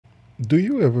Do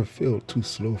you ever feel too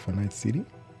slow for Night City?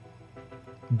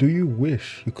 Do you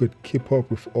wish you could keep up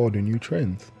with all the new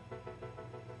trends?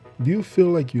 Do you feel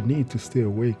like you need to stay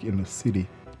awake in a city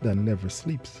that never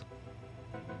sleeps?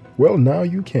 Well, now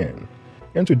you can.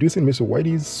 Introducing Mr.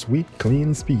 Whitey's Sweet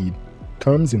Clean Speed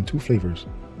comes in two flavors.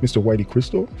 Mr. Whitey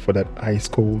Crystal for that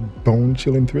ice-cold,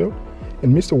 bone-chilling thrill,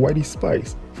 and Mr. Whitey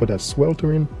Spice for that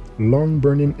sweltering,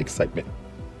 long-burning excitement.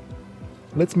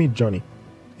 Let's meet Johnny,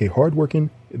 a hard-working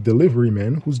delivery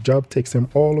man whose job takes him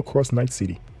all across Night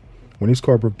City. When his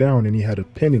car broke down and he had a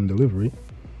pending delivery,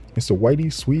 Mr.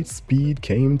 Whitey's Sweet Speed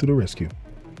came to the rescue.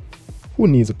 Who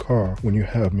needs a car when you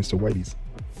have Mr. Whitey's?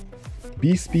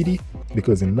 Be speedy,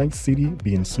 because in Night City,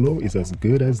 being slow is as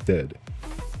good as dead.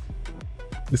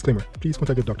 Disclaimer, please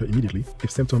contact your doctor immediately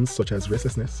if symptoms such as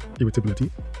restlessness,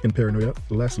 irritability, and paranoia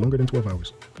last longer than 12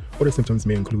 hours. Other symptoms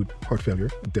may include heart failure,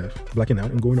 death, blacking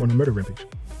out, and going on a murder rampage.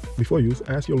 Before use,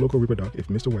 ask your local Reaper doc if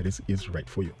Mr. Whitey's is right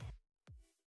for you.